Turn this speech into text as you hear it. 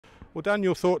Well, Dan,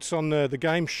 your thoughts on the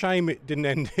game? Shame it didn't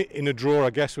end in a draw, I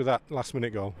guess, with that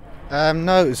last-minute goal.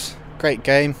 No, it was a great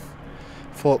game.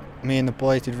 Thought me and the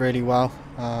boys did really well.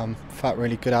 Felt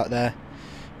really good out there,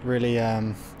 really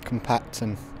compact,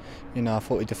 and I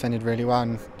thought we defended really well.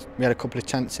 And we had a couple of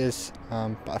chances,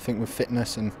 but I think with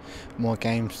fitness and more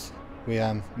games,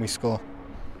 we score.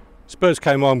 Spurs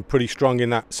came on pretty strong in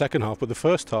that second half, but the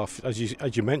first half, as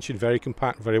you mentioned, very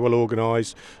compact, very well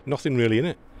organised, nothing really in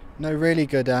it. No, really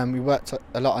good. We worked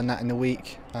a lot on that in the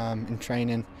week in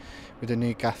training with the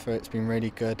new gaffer. It's been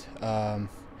really good.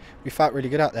 We felt really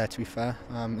good out there, to be fair.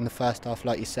 In the first half,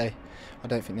 like you say, I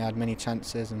don't think they had many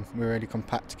chances, and we were really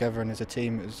compact together, and as a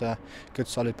team it was a good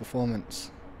solid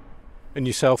performance. And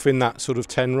yourself in that sort of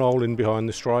 10 role in behind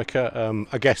the striker,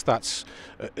 I guess that's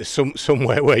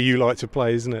somewhere where you like to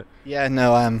play, isn't it? Yeah,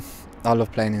 no, I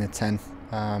love playing in the 10.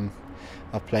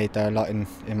 I've played there a lot in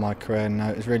my career, and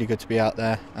it was really good to be out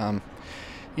there.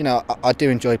 I do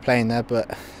enjoy playing there,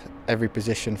 but every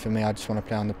position for me, I just want to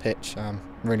play on the pitch.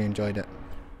 Really enjoyed it.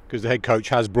 Because the head coach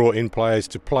has brought in players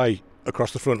to play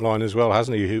across the front line as well,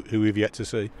 hasn't he? Who we've yet to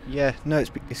see. Yeah, no,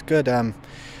 it's good. The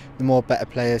more better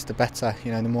players, the better.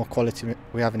 The more quality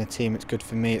we have in a team, it's good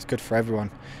for me. It's good for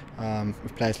everyone.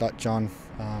 With players like John,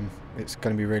 it's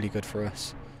going to be really good for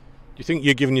us. Do you think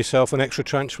you're giving yourself an extra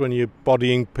chance when you're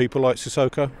bodying people like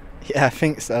Sissoko? Yeah, I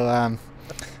think so. I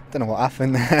don't know what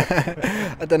happened.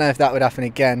 I don't know if that would happen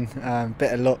again.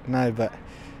 Bit of luck, no, but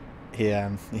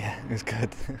yeah, it was good.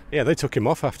 Yeah, they took him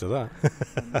off after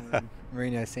that.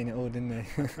 Mourinho's seen it all, didn't they?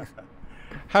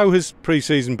 How has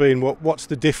pre-season been? What's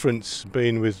the difference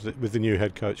been with the new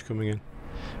head coach coming in?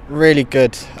 Really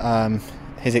good.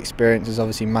 His experience is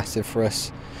obviously massive for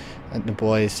us and the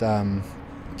boys.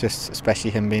 Just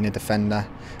especially him being a defender,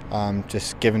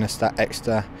 just giving us that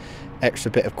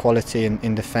extra bit of quality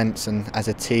in defence, and as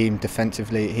a team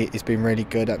defensively he's been really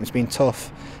good. It's been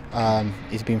tough.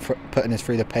 He's been putting us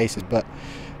through the paces, but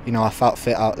I felt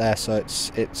fit out there, so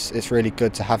it's really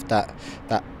good to have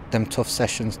them tough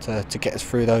sessions to get us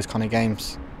through those kind of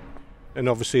games. And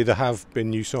obviously there have been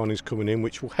new signings coming in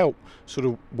which will help sort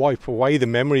of wipe away the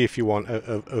memory, if you want,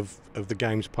 of the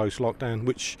games post-lockdown,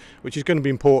 which is going to be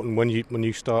important when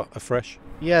you start afresh.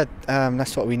 Yeah,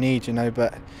 that's what we need,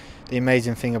 but the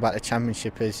amazing thing about the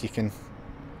Championship is you can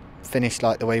finish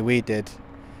like the way we did,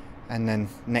 and then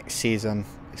next season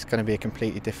it's going to be a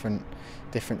completely different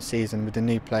season with the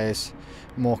new players,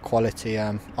 more quality.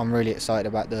 I'm really excited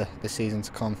about the season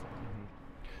to come.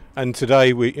 And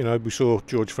today we saw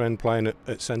George Friend playing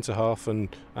at centre half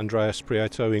and Andreas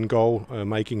Prieto in goal,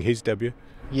 making his debut.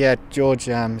 Yeah, George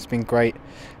has been great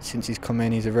since he's come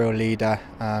in. He's a real leader.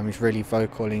 He's really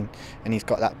vocal, and he's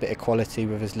got that bit of quality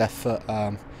with his left foot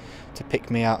to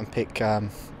pick me out and pick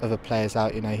other players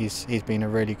out. He's been a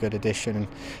really good addition,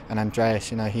 and Andreas,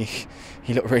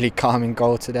 he looked really calm in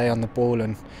goal today on the ball,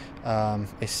 and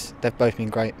they've both been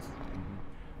great.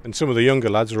 And some of the younger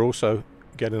lads are also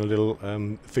getting a little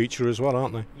feature as well,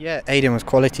 aren't they? Yeah, Aiden was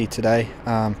quality today,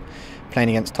 playing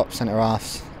against top centre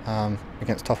halves,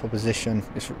 against top opposition.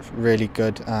 It's really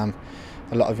good. A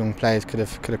lot of young players could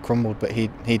have crumbled, but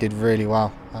he did really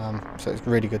well. So it's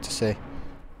really good to see.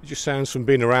 It just sounds, from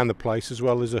being around the place as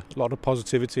well, there's a lot of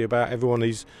positivity about everyone.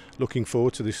 He's looking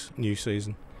forward to this new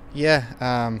season.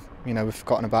 Yeah, we've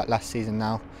forgotten about last season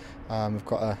now. We've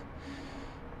got to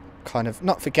kind of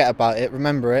not forget about it,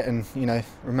 remember it, and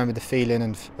remember the feeling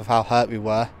of how hurt we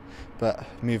were, but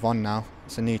move on now.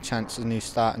 It's a new chance, a new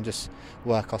start, and just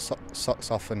work our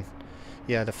socks off. And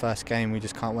yeah, the first game, we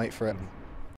just can't wait for it.